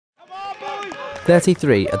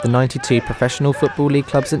33 of the 92 professional Football League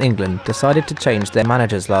clubs in England decided to change their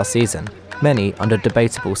managers last season, many under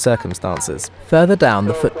debatable circumstances. Further down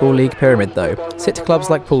the Football League pyramid though, sit clubs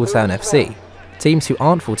like Poulton FC, teams who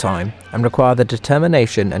aren't full-time and require the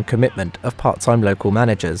determination and commitment of part-time local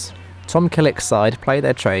managers. Tom Killick's side play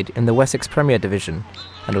their trade in the Wessex Premier Division,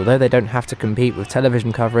 and although they don't have to compete with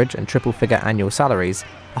television coverage and triple-figure annual salaries,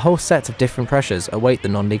 a whole set of different pressures await the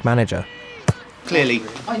non-league manager. Clearly,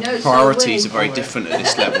 priorities are very different at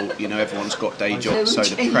this level. You know, everyone's got day jobs, so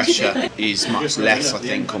the pressure is much less, I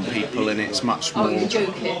think, on people, and it's much more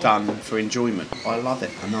done for enjoyment. I love it,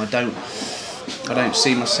 and I don't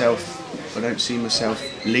see myself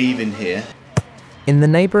leaving here. In the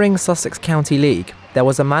neighbouring Sussex County League, there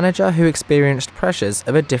was a manager who experienced pressures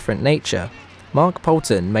of a different nature. Mark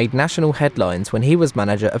Poulton made national headlines when he was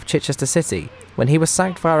manager of Chichester City, when he was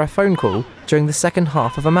sacked via a phone call during the second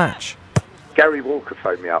half of a match. Gary Walker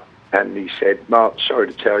phoned me up and he said, "Mark,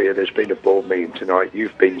 sorry to tell you, there's been a board meeting tonight.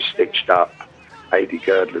 You've been stitched up. Adie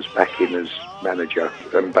Girdler's back in as manager,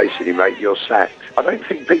 and basically, mate, you're sacked." I don't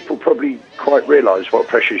think people probably quite realise what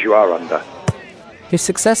pressures you are under. His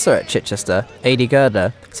successor at Chichester, Adie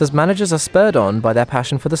Girdler, says managers are spurred on by their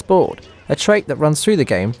passion for the sport, a trait that runs through the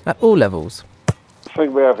game at all levels. The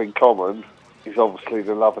thing we have in common is obviously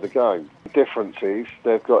the love of the game. The difference is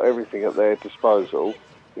they've got everything at their disposal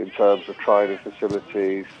in terms of training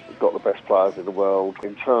facilities, we've got the best players in the world.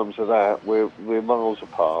 In terms of that, we're miles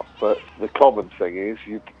apart, but the common thing is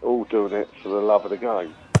you're all doing it for the love of the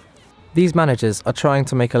game. These managers are trying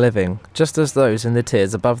to make a living, just as those in the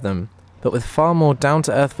tiers above them, but with far more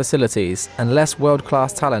down-to-earth facilities and less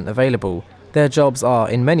world-class talent available, their jobs are,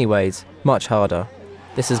 in many ways, much harder.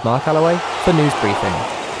 This is Mark Allaway for News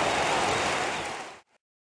Briefing.